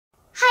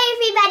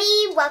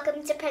everybody!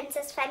 Welcome to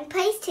Princess Fun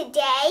Place.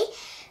 Today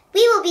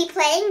we will be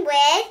playing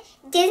with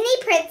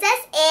Disney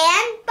Princess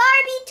and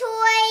Barbie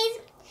toys.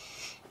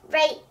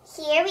 Right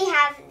here we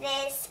have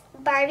this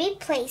Barbie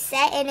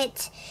playset and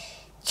it's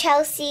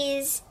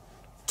Chelsea's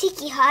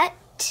Tiki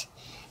Hut.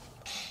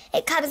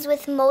 It comes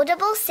with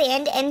moldable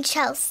sand and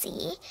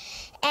Chelsea.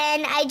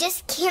 And I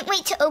just can't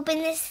wait to open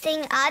this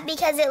thing up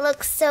because it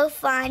looks so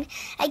fun.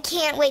 I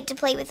can't wait to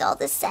play with all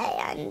the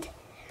sand.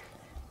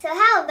 So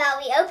how about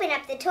we open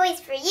up the toys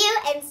for you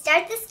and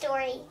start the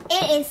story.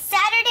 It is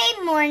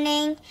Saturday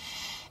morning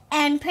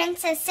and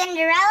Princess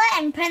Cinderella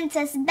and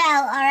Princess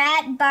Belle are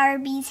at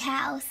Barbie's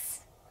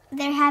house.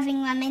 They're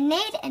having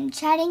lemonade and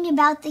chatting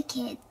about the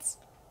kids.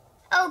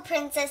 Oh,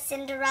 Princess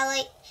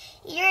Cinderella,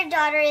 your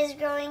daughter is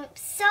growing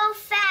so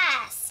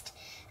fast.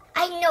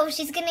 I know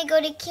she's going to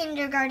go to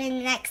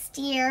kindergarten next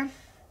year.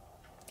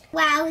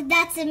 Wow,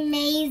 that's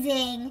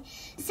amazing.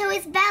 So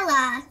is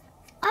Bella.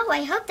 Oh,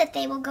 I hope that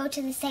they will go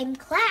to the same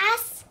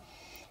class.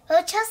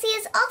 Well, Chelsea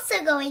is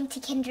also going to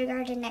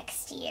kindergarten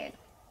next year.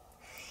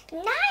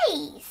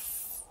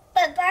 Nice.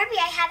 But Barbie,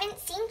 I haven't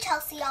seen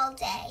Chelsea all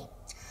day.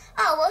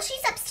 Oh, well,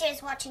 she's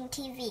upstairs watching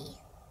TV.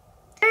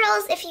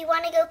 Girls, if you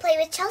want to go play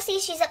with Chelsea,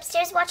 she's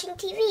upstairs watching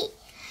TV. Yay,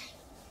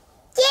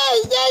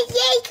 yay,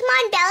 yay. Come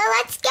on, Bella,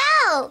 let's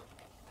go.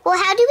 Well,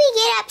 how do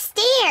we get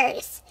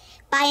upstairs?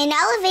 By an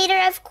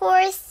elevator, of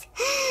course.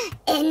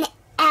 An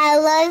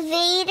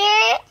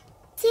elevator?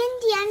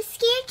 Cindy, I'm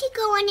scared to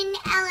go on an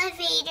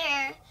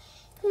elevator.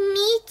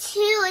 Me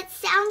too. It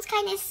sounds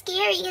kind of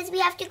scary because we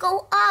have to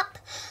go up.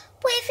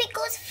 What if it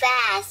goes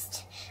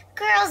fast?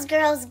 Girls,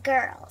 girls,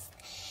 girls.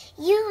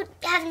 You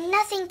have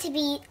nothing to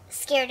be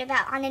scared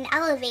about on an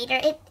elevator.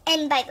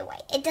 And by the way,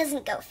 it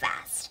doesn't go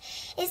fast.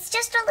 It's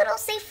just a little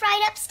safe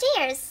ride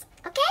upstairs,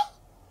 okay?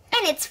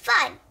 And it's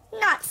fun,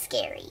 not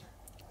scary.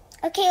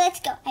 Okay,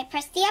 let's go. I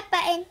pressed the up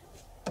button.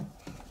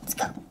 Let's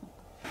go.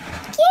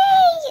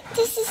 Yay!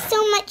 This is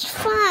so much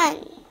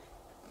fun.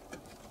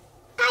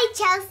 Hi,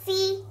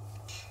 Chelsea.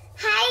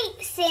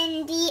 Hi,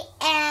 Cindy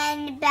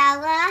and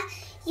Bella.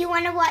 You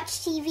want to watch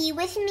TV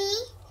with me?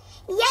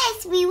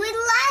 Yes, we would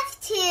love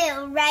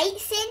to. Right,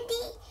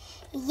 Cindy?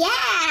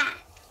 Yeah,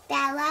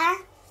 Bella.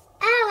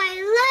 Oh,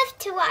 I love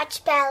to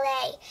watch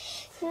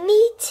ballet.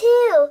 Me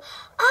too.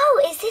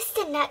 Oh, is this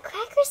the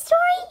Nutcracker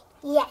story?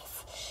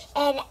 Yes,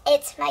 and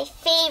it's my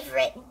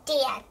favorite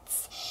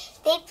dance.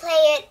 They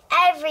play it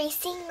every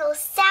single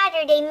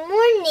Saturday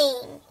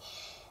morning.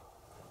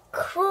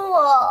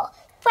 Cool.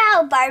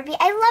 Wow, Barbie,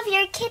 I love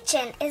your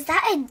kitchen. Is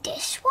that a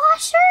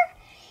dishwasher?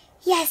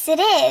 Yes, it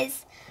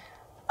is.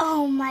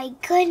 Oh my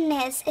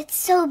goodness, it's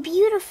so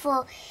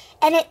beautiful.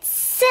 And it's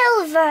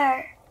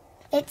silver.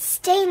 It's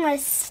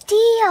stainless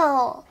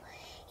steel.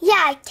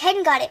 Yeah,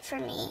 Ken got it for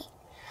me.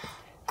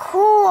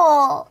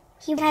 Cool.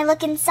 Can I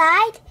look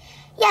inside?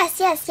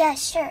 Yes,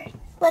 sure.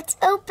 Let's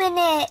open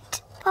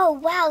it. Oh,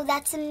 wow,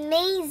 that's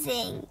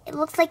amazing. It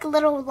looks like a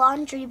little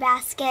laundry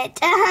basket.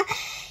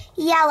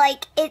 Yeah,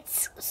 like,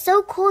 it's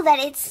so cool that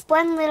it's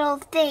one little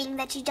thing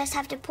that you just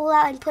have to pull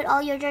out and put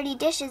all your dirty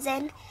dishes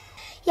in.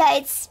 Yeah,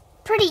 it's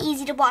pretty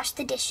easy to wash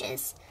the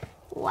dishes.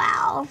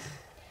 Wow.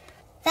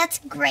 That's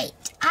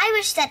great. I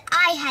wish that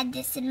I had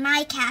this in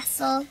my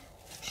castle.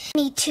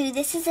 Me too.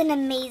 This is an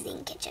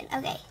amazing kitchen.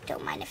 Okay,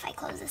 don't mind if I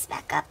close this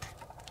back up.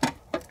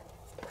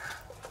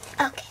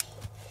 Okay.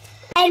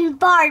 And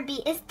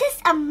Barbie, is this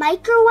a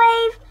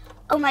microwave?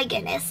 Oh my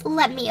goodness,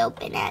 let me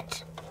open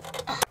it.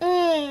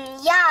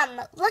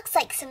 Yum, looks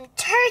like some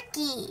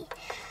turkey.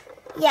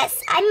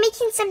 Yes, I'm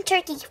making some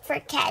turkey for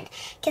Ken,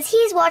 because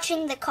he's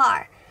watching the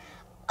car.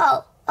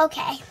 Oh,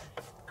 okay.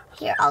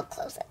 Here, I'll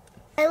close it.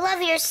 I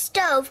love your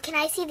stove. Can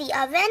I see the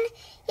oven?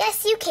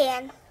 Yes, you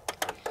can.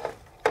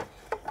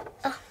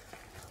 Oh.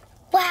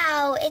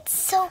 Wow, it's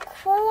so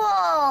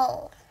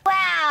cool.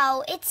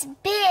 Wow, it's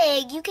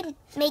big. You can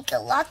make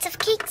lots of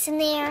cakes in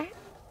there.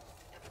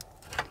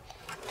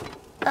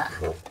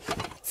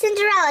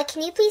 Cinderella,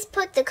 can you please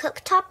put the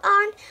cooktop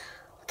on?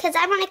 Because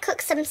I want to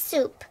cook some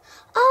soup.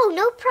 Oh,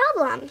 no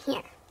problem.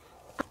 Here.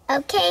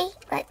 Okay,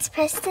 let's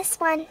press this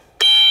one.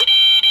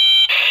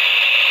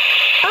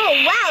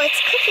 Oh, wow,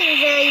 it's cooking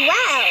very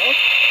well.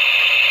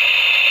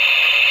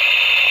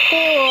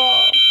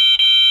 Cool.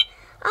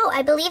 Oh,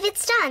 I believe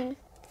it's done.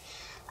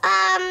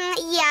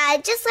 Yeah,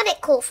 just let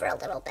it cool for a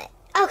little bit.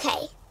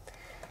 Okay.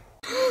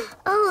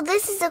 Oh,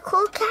 this is a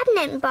cool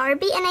cabinet,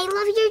 Barbie, and I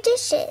love your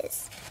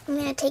dishes. I'm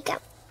going to take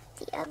out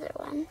the other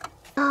one.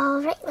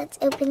 All right, let's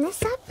open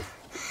this up.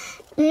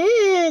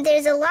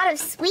 There's a lot of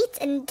sweets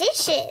and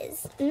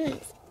dishes.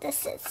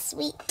 This is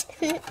sweet.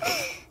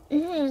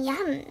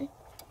 Yum.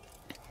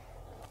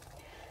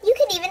 You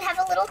could even have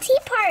a little tea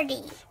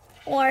party.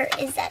 Or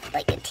is that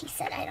like a tea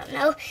set? I don't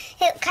know.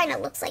 It kind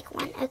of looks like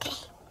one. Okay,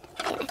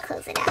 I'm going to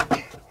close it out.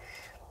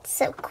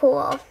 So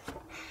cool.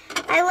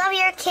 I love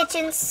your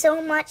kitchen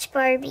so much,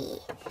 Barbie.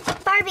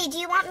 Barbie, do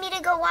you want me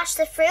to go wash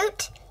the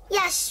fruit?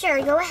 Yes,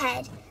 sure, go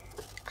ahead.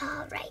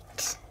 All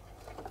right.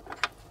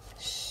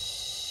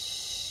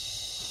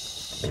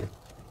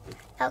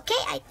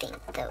 Okay, I think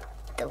the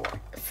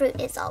fruit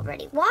is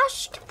already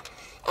washed.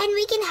 and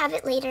we can have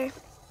it later.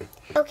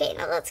 Okay,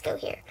 now let's go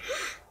here.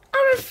 A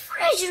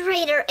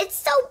refrigerator. It's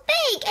so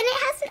big, and it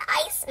has an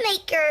ice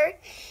maker.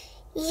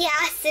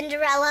 Yeah,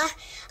 Cinderella.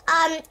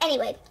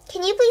 Anyway,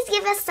 can you please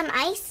give us some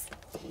ice?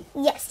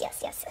 Yes.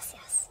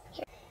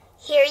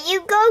 Here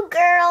you go,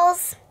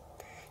 girls.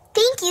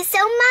 Thank you so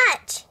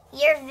much.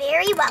 You're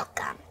very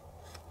welcome.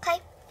 Okay.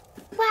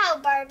 Wow,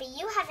 Barbie,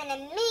 you have an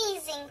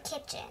amazing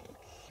kitchen.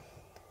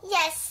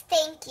 Yes,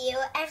 thank you.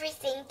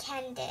 Everything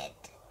Ken did.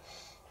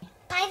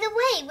 By the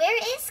way, where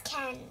is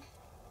Ken?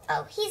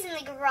 Oh, he's in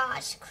the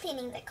garage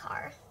cleaning the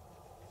car.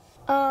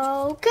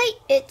 Okay,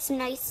 it's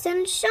nice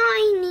and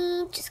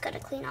shiny. Just gotta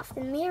clean off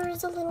the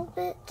mirrors a little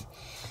bit.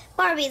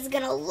 Barbie's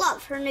gonna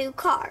love her new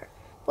car.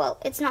 Well,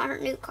 it's not her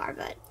new car,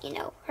 but, you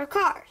know, her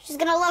car. She's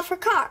gonna love her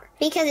car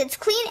because it's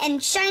clean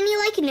and shiny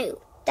like new.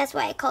 That's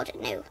why I called it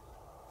new.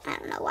 I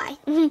don't know why.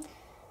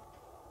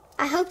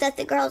 I hope that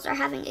the girls are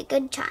having a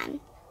good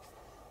time.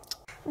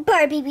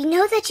 Barbie, we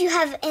know that you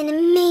have an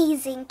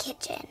amazing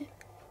kitchen.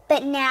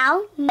 But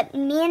now, what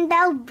me and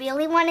Belle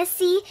really want to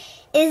see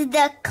is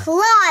the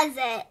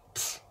closet.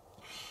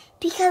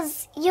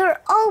 Because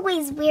you're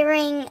always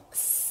wearing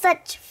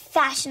such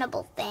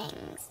fashionable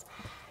things.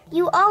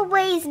 You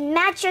always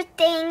match your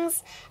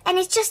things, and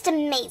it's just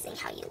amazing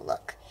how you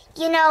look.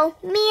 You know,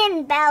 me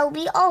and Belle,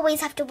 we always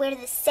have to wear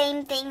the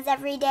same things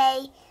every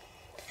day.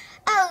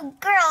 Oh,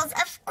 girls,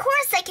 of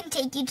course I can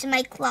take you to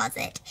my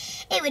closet.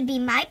 It would be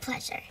my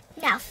pleasure.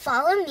 Now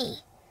follow me.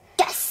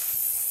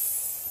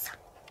 Yes!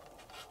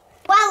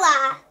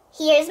 Voila!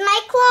 Here's my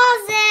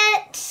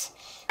closet.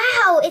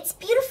 Wow, it's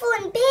beautiful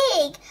and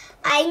big.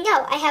 I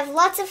know, I have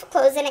lots of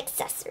clothes and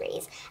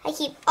accessories. I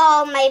keep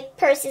all my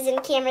purses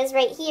and cameras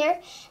right here,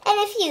 and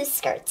a few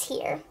skirts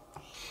here.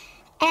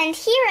 And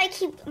here I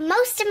keep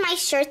most of my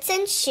shirts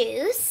and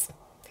shoes.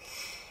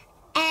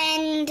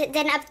 And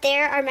then up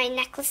there are my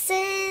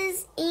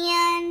necklaces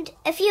and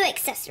a few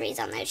accessories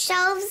on those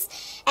shelves.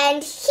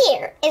 And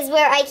here is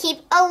where I keep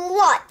a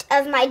lot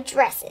of my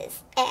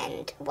dresses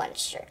and one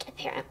shirt,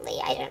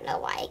 apparently. I don't know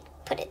why I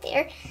put it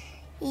there.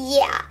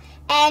 Yeah,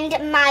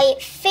 and my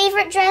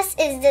favorite dress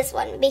is this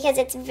one because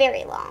it's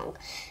very long.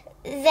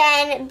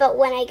 But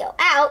when I go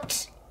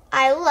out,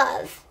 I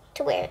love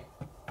to wear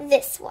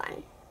this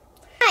one.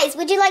 Guys,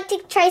 would you like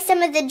to try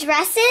some of the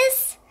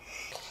dresses?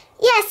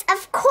 Yes,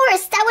 of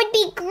course, that would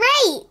be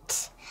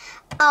great.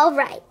 All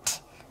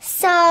right,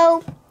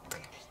 so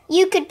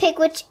you could pick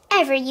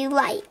whichever you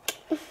like.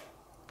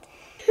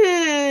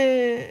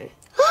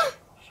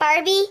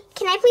 Barbie,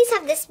 can I please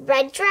have this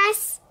red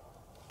dress?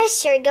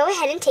 Sure, go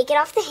ahead and take it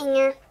off the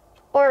hanger.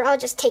 Or I'll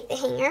just take the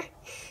hanger.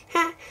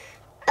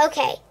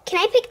 Okay, can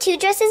I pick two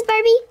dresses,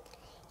 Barbie?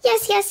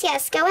 Yes,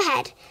 go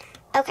ahead.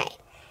 Okay.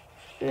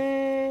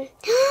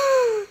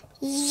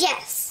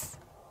 Yes.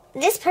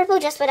 This purple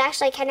dress would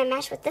actually kind of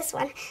match with this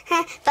one.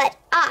 But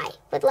I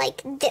would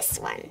like this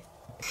one.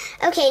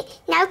 Okay,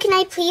 now can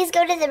I please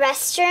go to the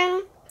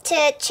restroom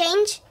to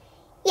change?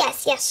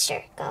 Yes,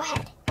 sure. Go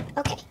ahead.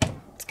 Okay,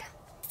 let's go.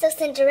 So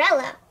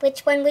Cinderella,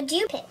 which one would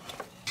you pick?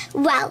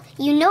 Well,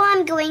 you know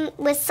I'm going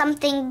with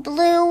something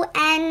blue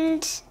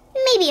and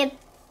maybe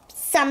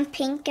some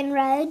pink and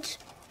red.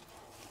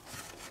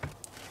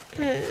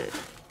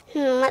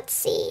 Let's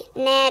see.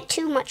 Nah,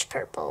 too much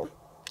purple.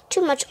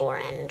 Too much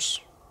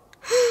orange.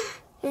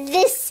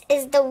 This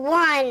is the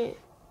one.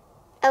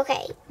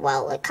 Okay,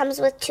 well, it comes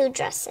with two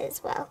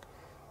dresses. Well,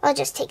 I'll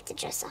just take the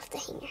dress off the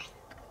hanger.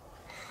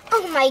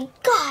 Oh my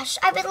gosh,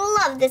 I would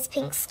love this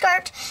pink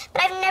skirt,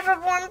 but I've never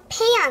worn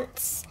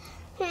pants.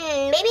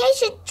 Maybe I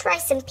should try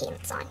some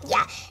pants on.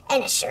 Yeah,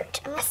 and a shirt.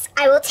 Yes,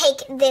 I will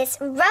take this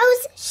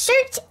rose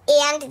shirt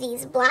and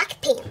these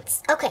black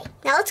pants. Okay,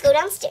 now let's go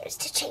downstairs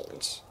to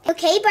change.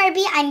 Okay,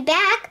 Barbie, I'm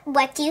back.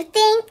 What do you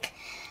think?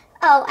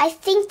 Oh, I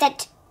think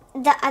that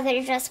the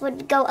other dress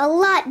would go a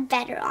lot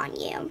better on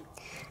you.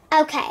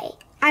 Okay,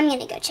 I'm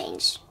gonna go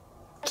change.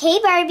 Okay,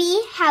 Barbie,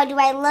 how do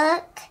I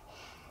look?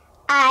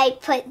 I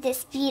put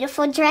this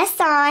beautiful dress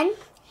on.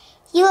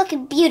 You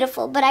look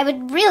beautiful, but I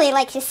would really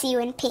like to see you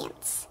in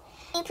pants.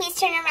 Can you please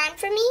turn around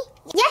for me?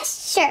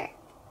 Yes, sure.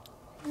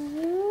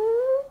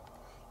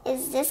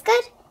 Is this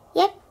good?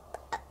 Yep.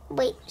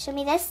 Wait, show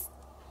me this.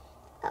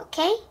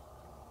 Okay.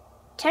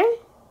 Turn.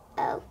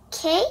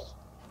 Okay.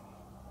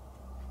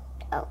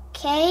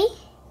 Okay.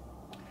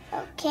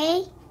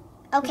 Okay.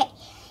 Okay.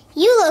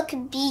 You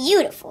look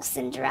beautiful,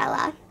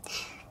 Cinderella.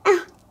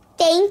 Oh,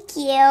 thank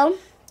you.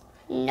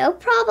 No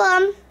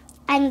problem.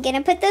 I'm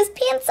gonna put those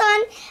pants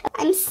on.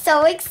 I'm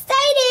so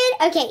excited.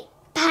 Okay,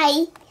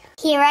 bye.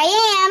 Here I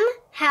am.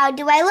 How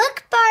do I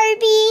look,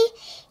 Barbie?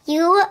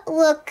 You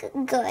look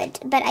good,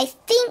 but I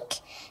think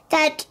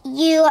that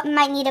you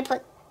might need to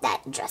put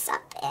that dress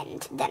up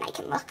and then I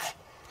can look.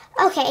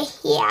 Okay,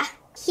 yeah.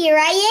 Here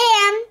I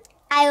am.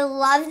 I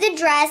love the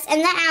dress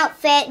and the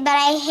outfit, but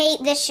I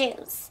hate the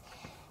shoes.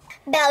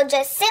 Belle,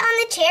 just sit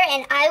on the chair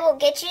and I will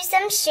get you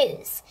some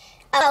shoes.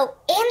 Oh,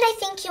 and I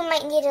think you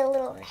might need a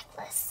little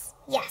necklace.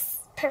 Yes,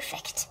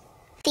 perfect.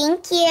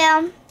 Thank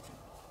you.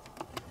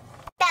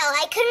 Belle,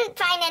 I couldn't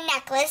find a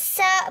necklace,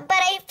 but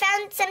I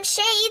found some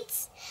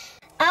shades.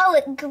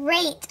 Oh,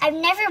 great. I've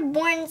never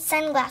worn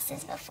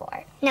sunglasses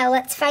before. Now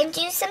let's find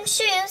you some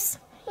shoes.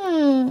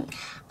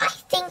 I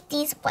think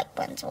these white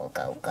ones will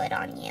go good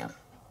on you.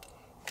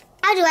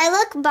 How do I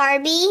look,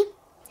 Barbie?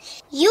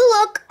 You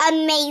look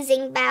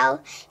amazing,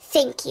 Belle.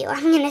 Thank you.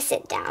 I'm going to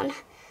sit down.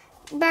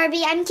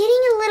 Barbie, I'm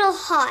getting a little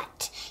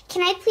hot.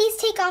 Can I please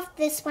take off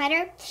the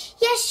sweater?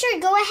 Yeah, sure.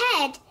 Go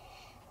ahead.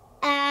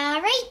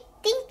 All right.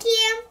 Thank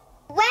you.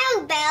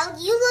 Wow, Belle,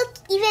 you look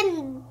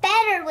even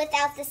better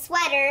without the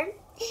sweater.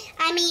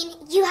 I mean,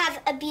 you have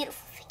a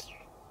beautiful figure.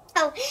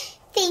 Oh,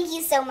 thank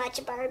you so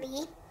much,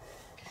 Barbie.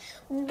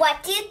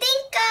 What do you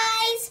think,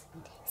 guys?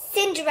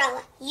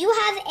 Cinderella, you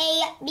have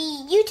a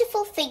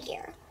beautiful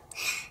figure.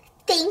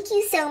 Thank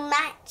you so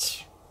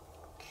much.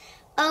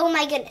 Oh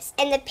my goodness,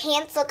 and the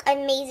pants look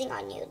amazing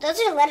on you. Those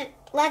are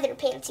leather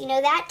pants, you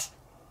know that?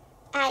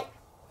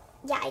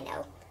 Yeah, I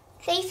know.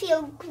 They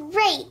feel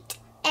great.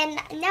 And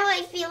now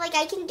I feel like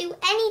I can do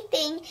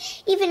anything,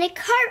 even a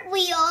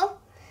cartwheel.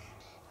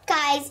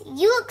 Guys,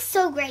 you look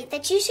so great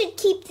that you should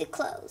keep the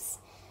clothes.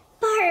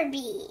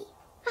 Barbie,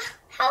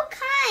 how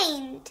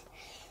kind.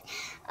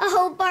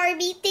 Oh,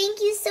 Barbie, thank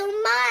you so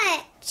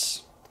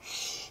much.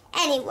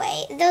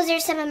 Anyway, those are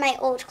some of my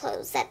old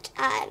clothes that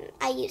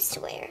I used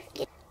to wear.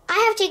 I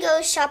have to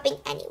go shopping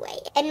anyway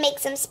and make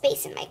some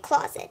space in my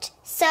closet.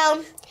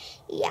 So,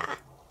 yeah.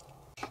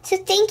 So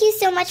thank you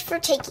so much for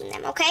taking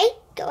them, okay?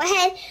 Go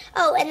ahead.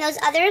 Oh, and those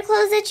other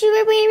clothes that you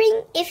were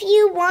wearing, if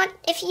you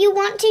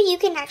want to, you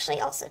can actually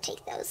also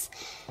take those.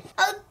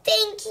 Oh,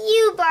 thank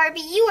you,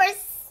 Barbie. You are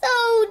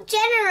so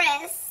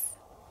generous.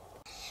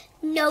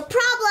 No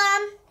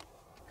problem.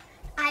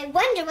 I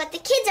wonder what the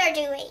kids are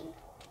doing.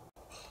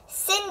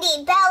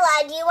 Cindy,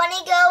 Bella, do you want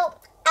to go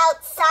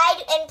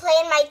outside and play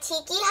in my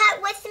tiki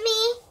hut with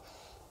me?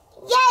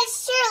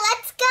 Yes, sure,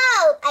 let's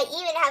go. I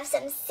even have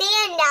some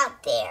sand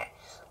out there.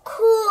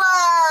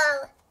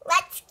 Cool.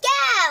 Let's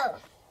go.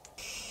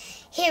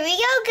 Here we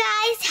go,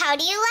 guys. How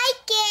do you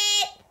like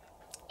it?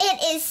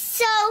 It is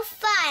so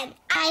fun.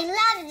 I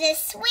love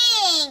this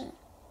swing.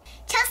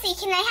 Chelsea,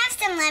 can I have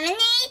some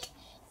lemonade?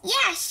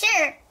 Yeah,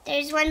 sure.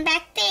 There's one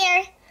back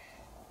there.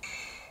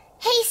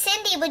 Hey,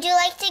 Cindy, would you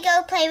like to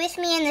go play with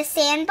me in the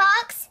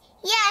sandbox?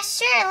 Yeah,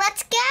 sure.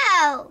 Let's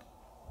go.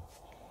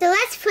 So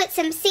let's put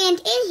some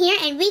sand in here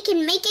and we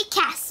can make a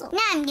castle.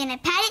 Now I'm going to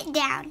pat it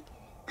down.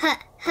 Huh,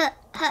 huh,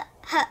 huh,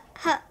 huh,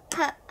 huh,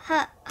 huh,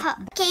 huh, huh.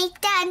 Okay,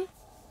 done.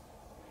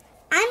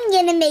 I'm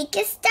going to make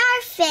a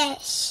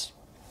starfish.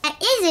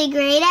 That is a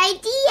great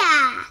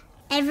idea.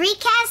 Every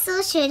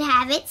castle should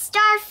have its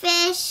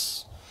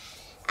starfish.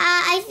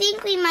 I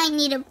think we might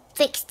need to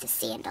fix the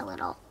sand a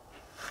little.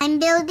 I'm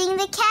building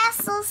the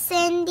castle,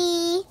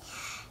 Cindy.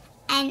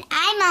 And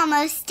I'm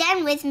almost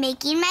done with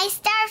making my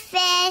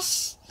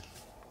starfish.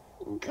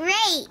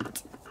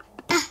 Great.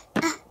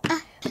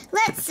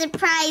 Let's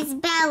surprise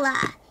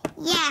Bella.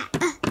 Yeah.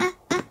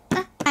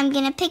 I'm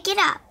going to pick it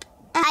up.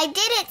 I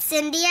did it,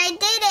 Cindy. I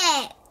did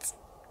it.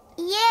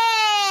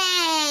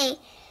 Yay.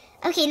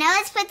 Okay, now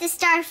let's put the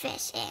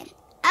starfish in.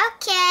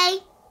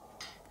 Okay.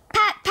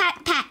 Pat,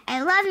 pat, pat.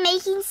 I love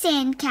making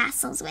sand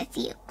castles with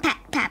you. Pat,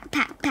 pat,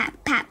 pat, pat,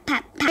 pat,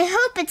 pat, pat. I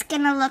hope it's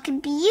going to look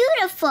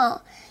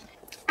beautiful.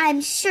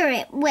 I'm sure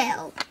it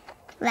will.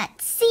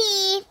 Let's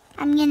see.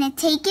 I'm going to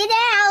take it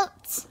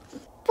out.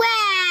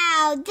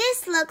 Wow,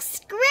 this looks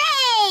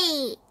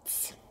great.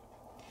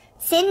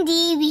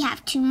 Cindy, we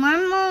have 2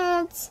 more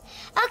molds.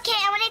 Okay,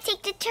 I want to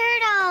take the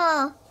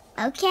turtle.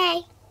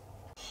 Okay.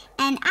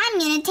 And I'm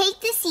going to take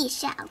the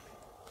seashell.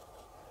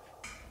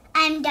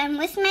 I'm done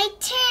with my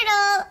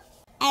turtle.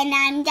 And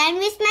I'm done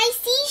with my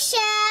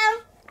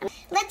seashell.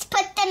 Let's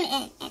put them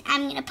in. And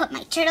I'm going to put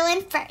my turtle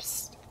in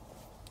first.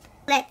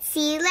 Let's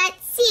see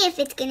if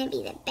it's going to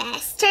be the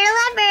best turtle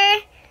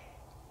ever.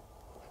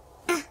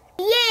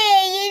 Yay,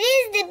 it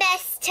is the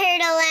best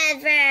turtle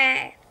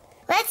ever.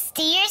 Let's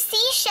do your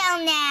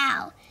seashell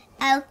now.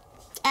 Oh,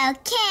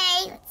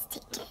 okay, let's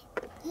take it.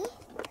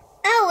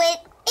 Oh,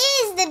 it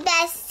is the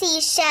best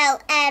seashell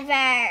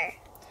ever.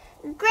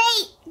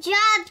 Great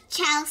job,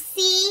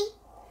 Chelsea.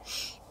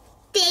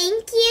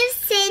 Thank you,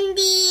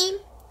 Cindy.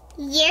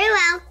 You're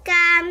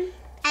welcome.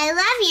 I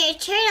love your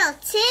turtle,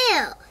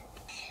 too.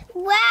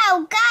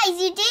 Wow, guys,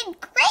 you did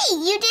great.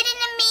 You did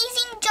an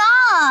amazing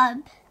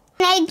job.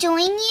 Can I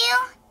join you?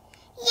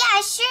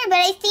 Yeah, sure, but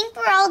I think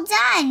we're all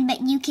done.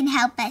 But you can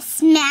help us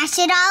smash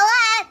it all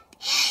up.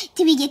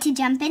 Do we get to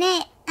jump in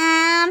it?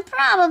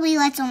 Probably.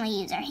 Let's only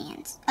use our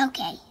hands.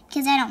 Okay,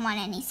 because I don't want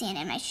any sand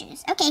in my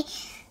shoes. Okay,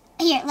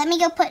 here, let me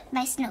go put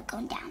my snow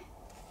cone down.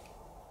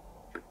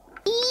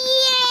 Yay!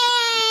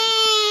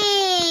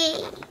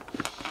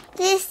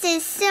 This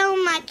is so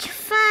much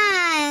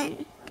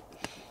fun.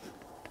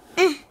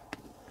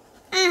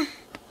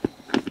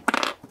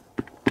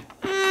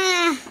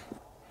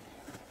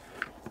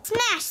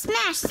 Smash,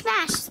 smash,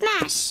 smash,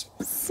 smash,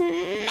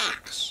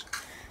 smash.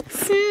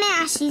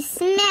 Smashy,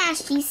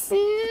 smashy,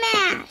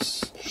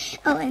 smash.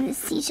 Oh, and the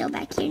seashell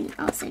back here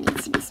also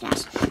needs to be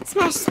smashed.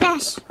 Smash,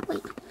 smash.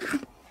 Wait.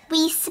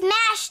 We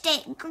smashed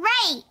it.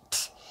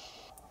 Great.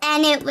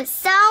 And it was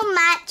so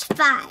much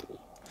fun.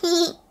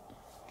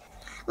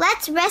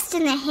 Let's rest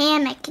in the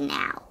hammock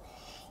now.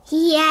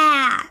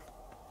 Yeah.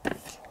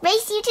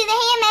 Race you to the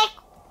hammock.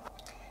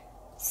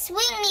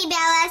 Swing me,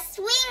 Bella.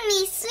 Swing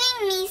me,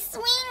 swing me,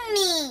 swing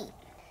me.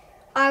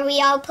 Are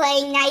we all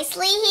playing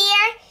nicely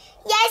here?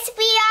 Yes,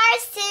 we are,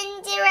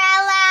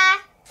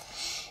 Cinderella.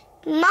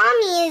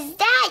 Mommy, is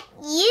that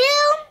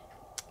you?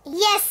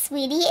 Yes,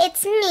 sweetie,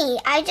 it's me.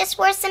 I just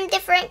wore some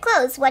different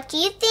clothes. What do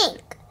you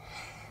think?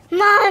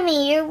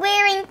 Mommy, you're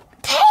wearing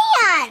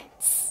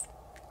pants.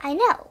 I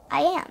know,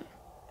 I am.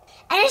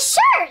 And a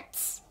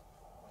shirt.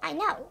 I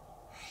know.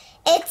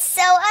 It's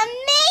so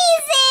amazing.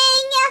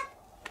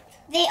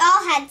 They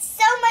all had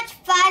so much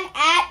fun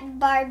at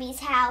Barbie's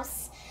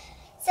house.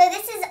 So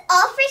this is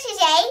all for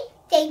today.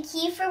 Thank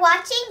you for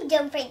watching.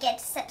 Don't forget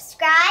to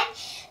subscribe.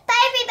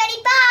 Bye,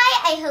 everybody.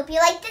 Bye. I hope you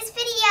liked this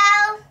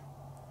video.